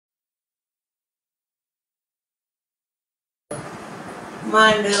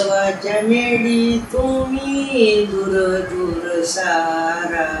मांडवाच्या मेडी तुम्ही दूर दूर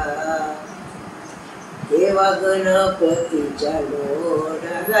सारा, देवा गणपतीच्या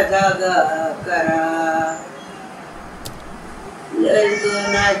लोढा जागा करा.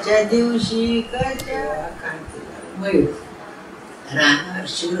 लग्नाच्या दिवशी कशा कांतीला मैड, राहणार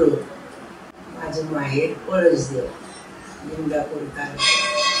शिरूर, माझं माहेर पळसदेव, लिंगापूर तालुका.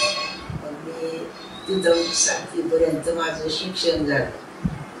 मी तिथं 7वी पर्यंत माझं शिक्षण झालं.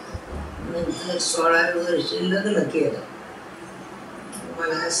 नंतर 16 वर्ष लग्न केलं.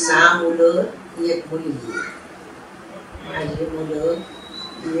 मला 6 मुलं 1 मुलगी. माझी मुलं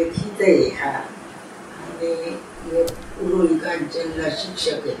एक हित आहे हा, आणि एक उरुळी कांचनला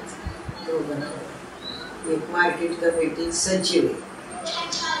शिक्षक आहेत, दोघं नवरा. एक मार्केट कमिटीत सचिव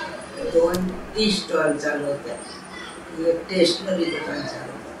आहे. 2 टी स्टॉल चालवतात, एक स्टेशनरी दुकान चालवतात.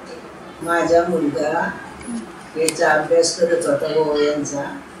 माझा मुलगा याचा अभ्यास करत होता ओव्यांचा,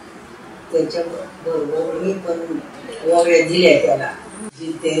 त्याच्या बरोबर मी पण ओव्या दिल्या त्याला.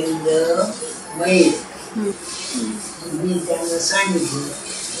 जितेंद्र मैद, मी त्यांना सांगितलं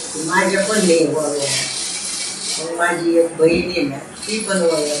की माझ्या पण नाही ओव्या. माझी एक बहीण आहे ना, ती पण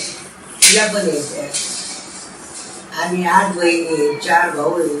ओव्या, तिला पण येते. आणि 8 बहिणी, 4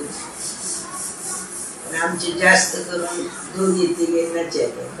 भाऊ आहेत. आमचे जास्त करून 2-3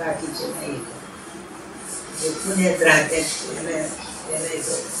 येतात, बाकीचे नाही. ते पुण्यात राहतात,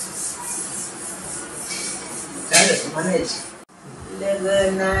 चालत म्हणायचं.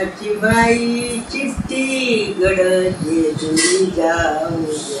 लग्नाची बाई चिठ्ठी गड जेजुरी जाऊ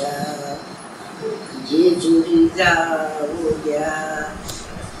द्या, जेजुरी जाऊ द्या.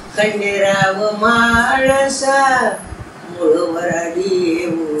 खंडेराव माळसा मूळवराडी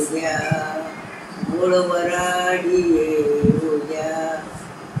येऊ द्या, मूळवराडी येऊ द्या.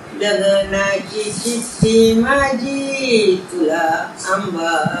 लग्नाची चिठ्ठी माझी तुला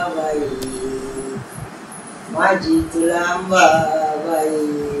अंबाबाई, माझी तुला अंबाबाई.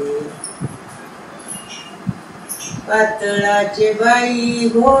 पातळाचे बाई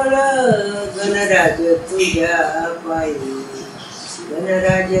घोळ गणराज तुझ्या पायी,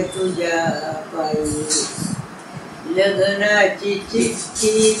 गणराज तुझ्या पायी. लग्नाची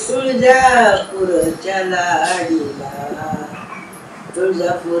चिठ्ठी तुळजापूरच्या लाडीला,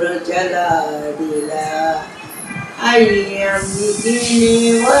 तुळजापूरच्या लाडीला. आई आम्ही गेले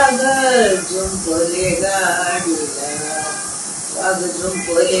वाघ झुंपले गाडीला, वाघ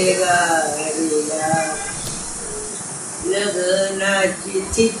झुंपले गाडीला. लग्नाची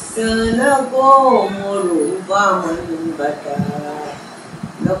चिठ्ठ नको मोडू बामण भटा,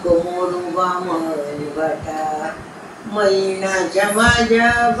 नको मोडू बामण भटा. महिनाच्या माझ्या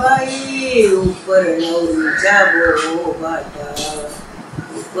बाई उपर नवरीचा बोबाटा,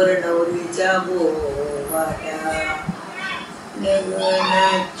 उपर नवरीचा बोबाटा.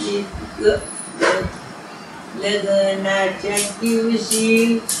 लग्नाच्या दिवशी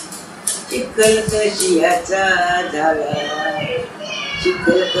चिखल कशियाचा झाला,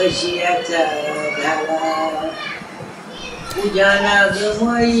 चिखल कशियाचा झाला. पूजा नाग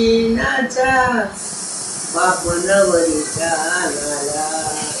महिनाचा बाप नवरीचा नाला,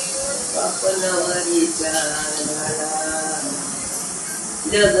 बाप नवरीचा नाला.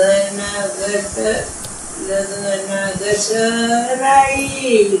 लग्न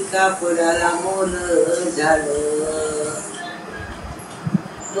घसराई कापडाला मोल झालं.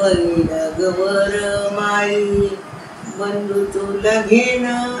 बहीण गवर माई बंधू तुला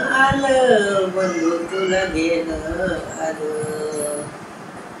घेणं आलं, बंधू तुला घेणं आलं.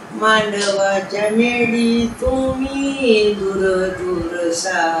 मांडवाच्या मेडी तुम्ही दूर दूर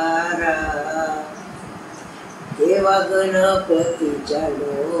सारा, देवा गणपतीच्या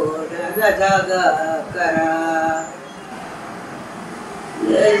लोढा जागा करा.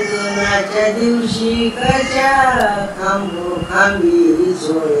 लग्नाच्या दिवशी कशा खांबू खांबी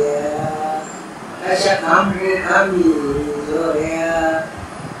जोड्या, कशा खांबू खांबी जोड्या.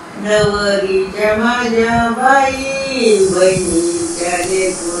 नवरीच्या माझ्या बाई बहिणीच्या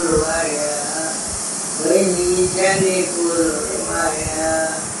लेकुरवाया, बहिणीच्या लेकुरवाया.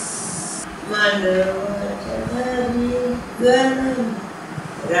 मांडवाच्या घरी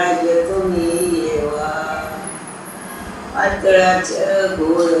गणराज तुम्ही येवा, पातळाचं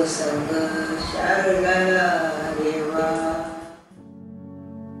गोड संग शारदाला